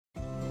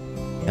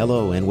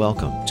Hello and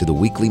welcome to the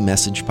weekly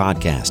message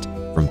podcast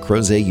from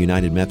Crozet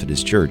United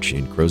Methodist Church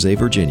in Crozet,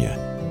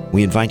 Virginia.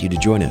 We invite you to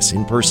join us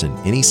in person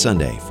any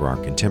Sunday for our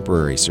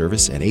contemporary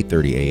service at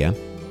 8:30 a.m.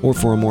 or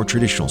for a more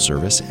traditional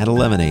service at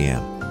 11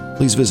 a.m.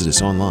 Please visit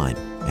us online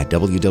at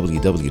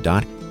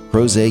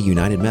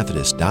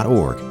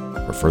www.crozetunitedmethodist.org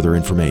for further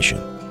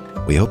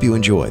information. We hope you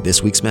enjoy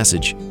this week's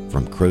message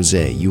from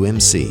Crozet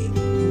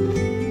UMC.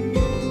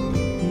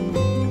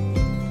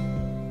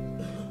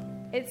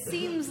 It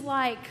seems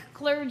like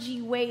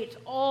clergy wait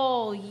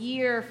all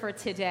year for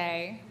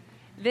today.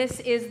 This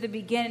is the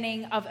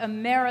beginning of a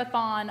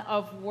marathon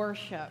of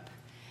worship.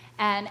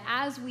 And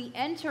as we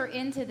enter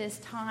into this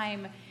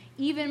time,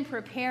 even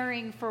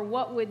preparing for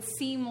what would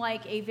seem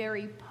like a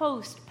very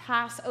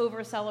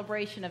post-Passover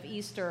celebration of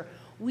Easter,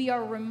 we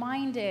are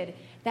reminded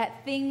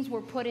that things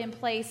were put in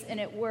place and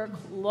at work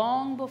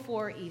long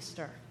before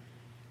Easter,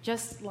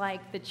 just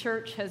like the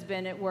church has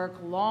been at work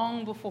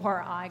long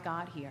before I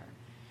got here.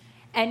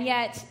 And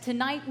yet,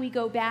 tonight we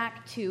go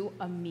back to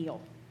a meal.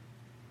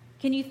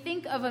 Can you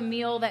think of a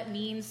meal that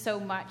means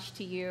so much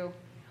to you?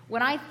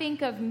 When I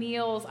think of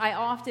meals, I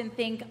often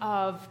think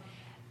of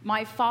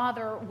my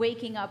father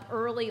waking up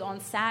early on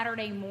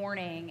Saturday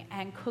morning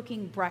and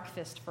cooking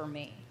breakfast for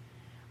me.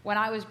 When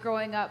I was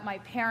growing up, my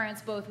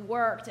parents both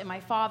worked, and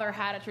my father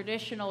had a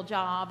traditional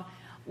job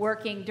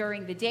working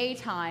during the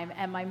daytime,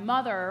 and my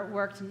mother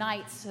worked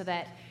nights so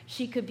that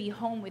she could be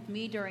home with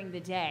me during the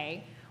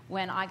day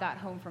when I got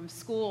home from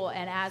school.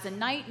 And as a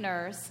night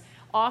nurse,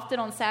 often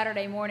on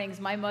Saturday mornings,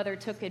 my mother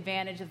took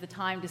advantage of the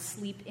time to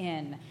sleep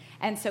in.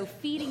 And so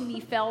feeding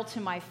me fell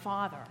to my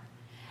father.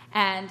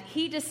 And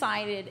he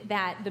decided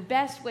that the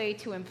best way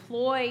to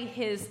employ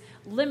his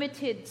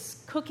limited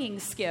cooking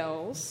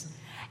skills,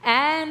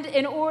 and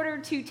in order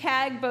to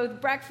tag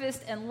both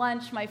breakfast and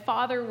lunch, my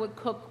father would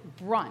cook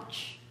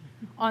brunch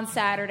on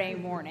Saturday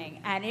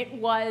morning. And it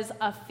was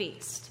a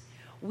feast.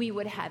 We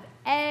would have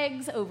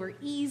eggs over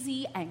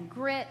easy and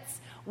grits.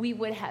 We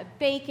would have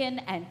bacon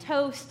and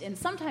toast and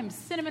sometimes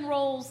cinnamon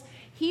rolls.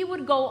 He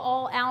would go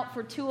all out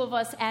for two of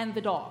us and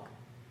the dog.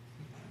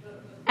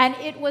 And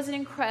it was an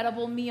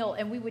incredible meal,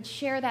 and we would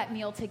share that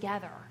meal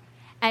together.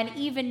 And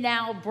even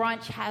now,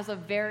 brunch has a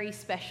very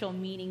special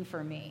meaning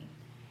for me.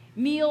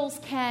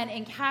 Meals can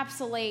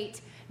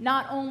encapsulate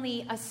not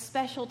only a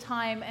special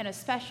time and a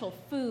special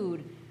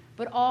food,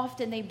 but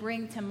often they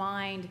bring to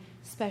mind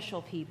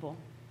special people.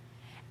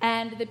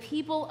 And the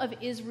people of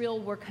Israel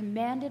were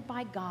commanded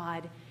by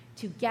God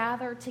to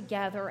gather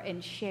together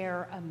and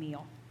share a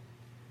meal.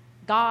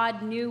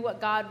 God knew what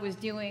God was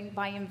doing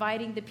by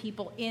inviting the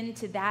people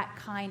into that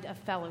kind of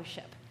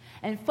fellowship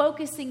and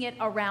focusing it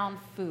around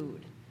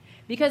food.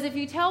 Because if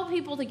you tell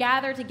people to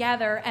gather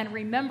together and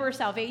remember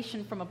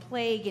salvation from a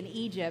plague in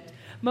Egypt,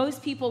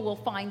 most people will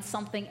find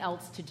something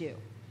else to do.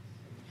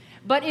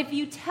 But if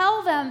you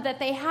tell them that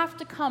they have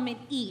to come and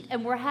eat,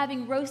 and we're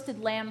having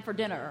roasted lamb for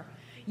dinner,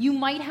 you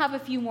might have a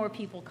few more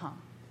people come.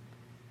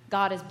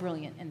 God is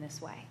brilliant in this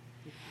way.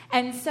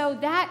 And so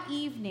that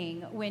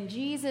evening, when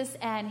Jesus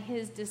and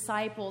his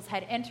disciples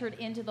had entered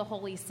into the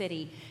holy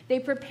city, they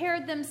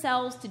prepared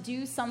themselves to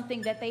do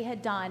something that they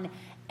had done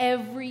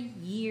every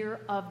year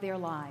of their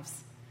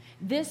lives.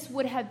 This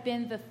would have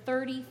been the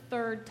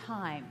 33rd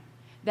time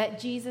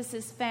that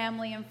Jesus'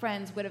 family and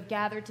friends would have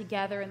gathered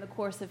together in the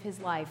course of his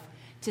life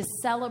to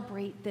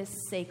celebrate this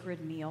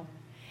sacred meal.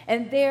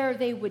 And there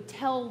they would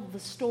tell the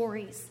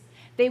stories.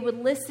 They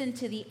would listen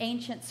to the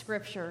ancient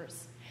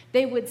scriptures.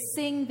 They would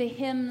sing the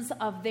hymns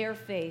of their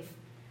faith.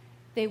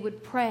 They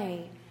would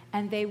pray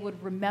and they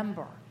would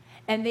remember.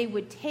 And they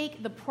would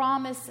take the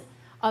promise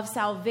of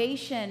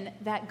salvation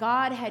that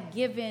God had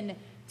given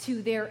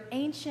to their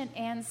ancient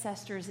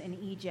ancestors in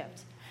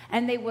Egypt,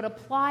 and they would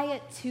apply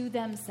it to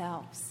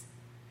themselves.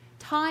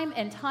 Time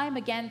and time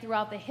again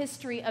throughout the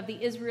history of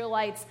the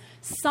Israelites,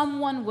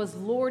 someone was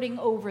lording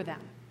over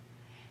them.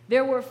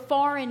 There were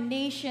foreign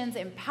nations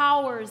and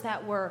powers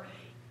that were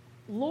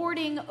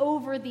lording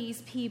over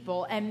these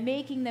people and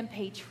making them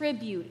pay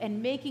tribute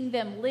and making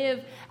them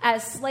live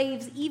as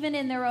slaves even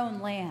in their own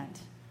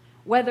land.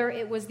 Whether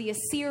it was the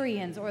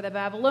Assyrians or the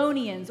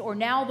Babylonians or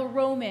now the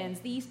Romans,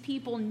 these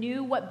people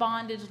knew what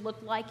bondage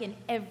looked like in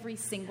every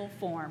single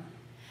form.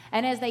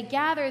 And as they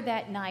gathered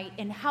that night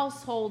in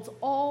households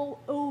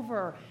all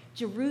over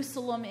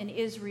Jerusalem and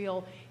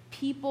Israel,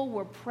 people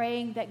were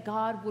praying that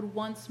God would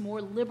once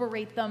more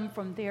liberate them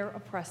from their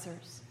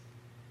oppressors.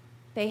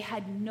 They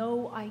had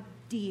no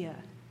idea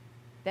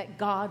that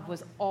God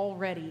was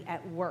already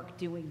at work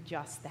doing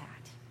just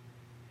that.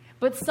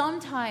 But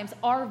sometimes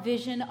our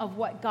vision of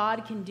what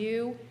God can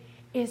do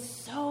is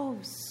so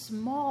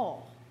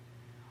small.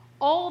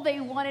 All they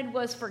wanted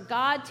was for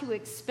God to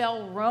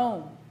expel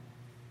Rome,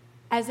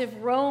 as if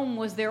Rome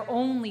was their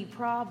only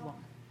problem.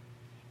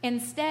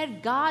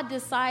 Instead, God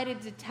decided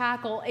to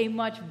tackle a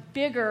much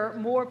bigger,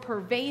 more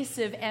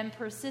pervasive and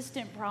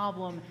persistent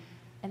problem,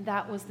 and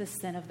that was the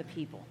sin of the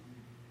people.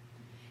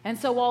 And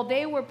so while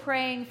they were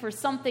praying for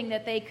something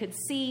that they could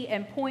see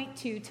and point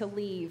to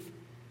leave,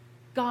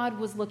 God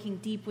was looking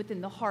deep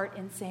within the heart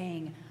and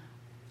saying,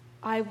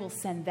 I will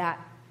send that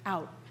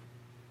out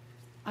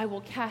I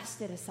will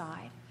cast it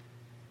aside,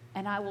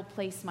 and I will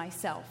place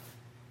myself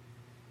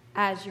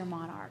as your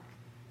monarch.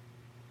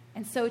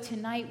 And so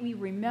tonight we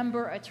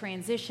remember a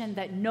transition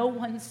that no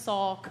one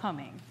saw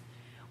coming.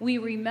 We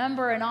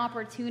remember an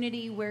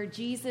opportunity where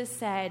Jesus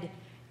said,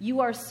 you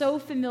are so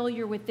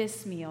familiar with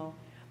this meal,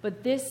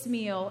 but this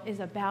meal is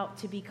about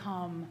to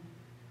become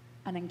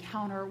an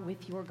encounter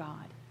with your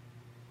God.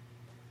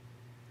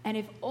 And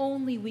if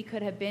only we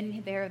could have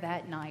been there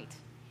that night.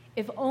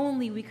 If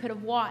only we could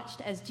have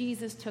watched as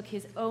Jesus took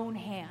his own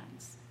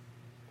hands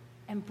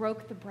and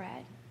broke the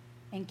bread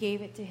and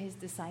gave it to his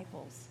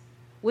disciples.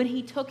 When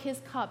he took his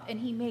cup and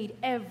he made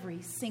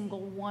every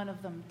single one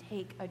of them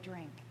take a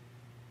drink,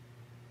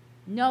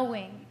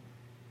 knowing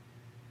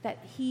that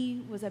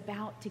he was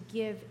about to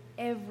give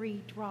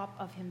every drop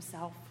of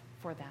himself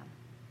for them.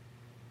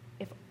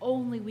 If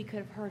only we could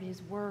have heard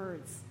his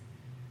words,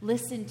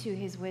 listened to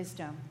his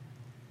wisdom,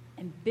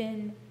 and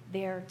been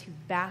there to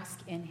bask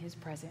in his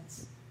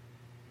presence.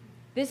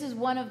 This is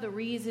one of the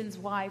reasons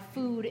why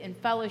food and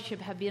fellowship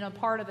have been a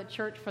part of the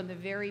church from the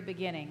very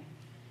beginning.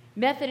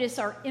 Methodists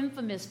are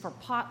infamous for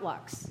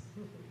potlucks.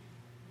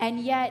 And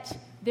yet,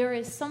 there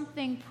is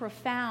something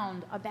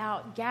profound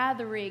about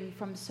gathering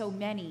from so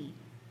many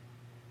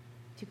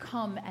to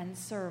come and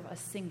serve a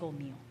single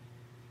meal.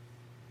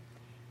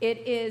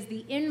 It is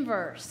the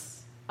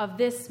inverse of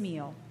this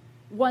meal,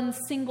 one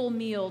single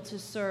meal to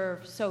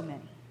serve so many.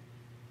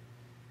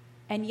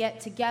 And yet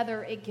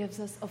together it gives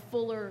us a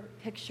fuller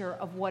picture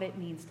of what it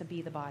means to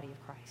be the body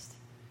of Christ.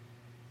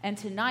 And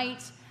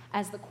tonight,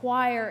 as the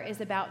choir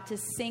is about to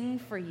sing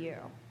for you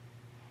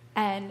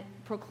and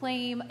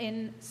proclaim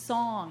in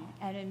song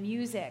and in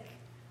music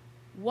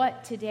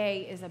what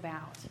today is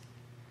about,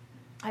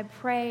 I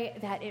pray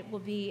that it will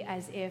be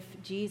as if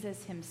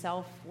Jesus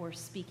himself were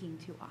speaking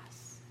to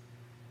us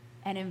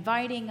and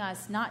inviting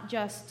us not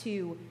just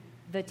to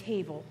the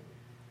table,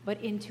 but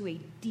into a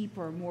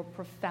deeper, more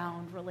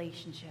profound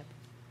relationship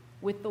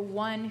with the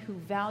one who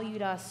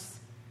valued us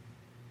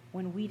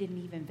when we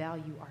didn't even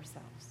value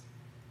ourselves.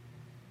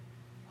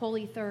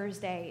 Holy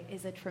Thursday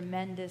is a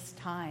tremendous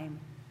time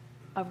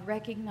of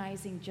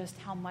recognizing just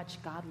how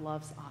much God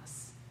loves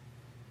us.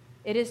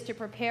 It is to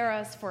prepare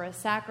us for a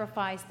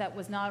sacrifice that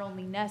was not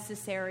only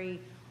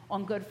necessary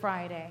on Good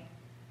Friday,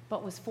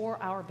 but was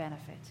for our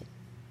benefit.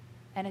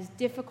 And as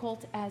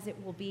difficult as it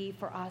will be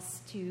for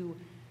us to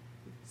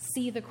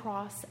see the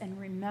cross and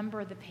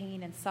remember the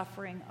pain and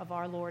suffering of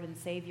our Lord and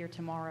Savior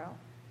tomorrow,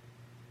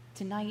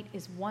 tonight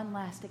is one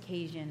last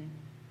occasion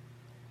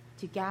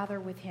to gather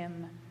with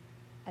him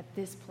at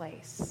this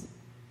place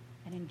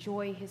and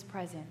enjoy his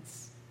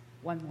presence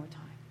one more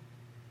time.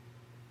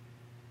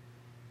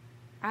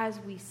 As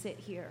we sit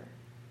here,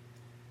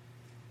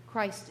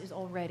 Christ is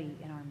already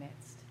in our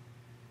midst.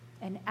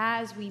 And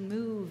as we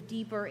move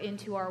deeper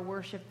into our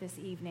worship this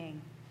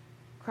evening,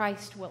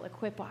 Christ will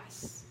equip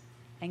us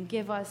and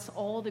give us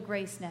all the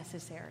grace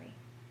necessary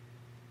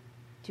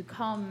to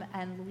come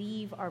and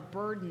leave our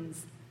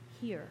burdens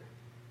here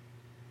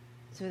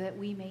so that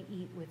we may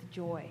eat with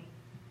joy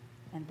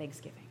and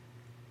thanksgiving.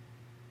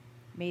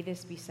 May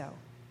this be so.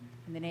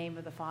 In the name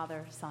of the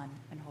Father, Son,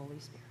 and Holy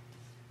Spirit.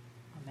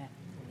 Amen.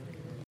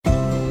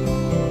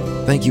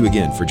 Thank you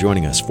again for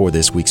joining us for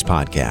this week's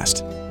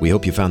podcast. We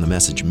hope you found the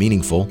message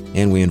meaningful,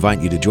 and we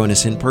invite you to join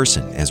us in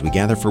person as we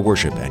gather for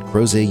worship at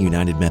Crozet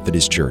United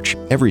Methodist Church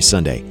every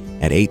Sunday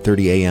at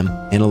 8:30 a.m.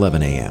 and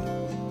 11 a.m.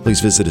 Please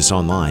visit us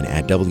online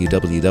at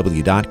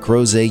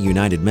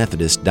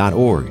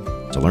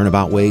www.crozetunitedmethodist.org to learn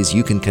about ways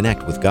you can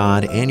connect with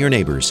God and your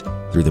neighbors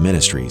through the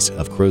ministries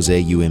of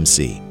Crozet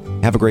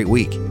UMC. Have a great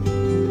week.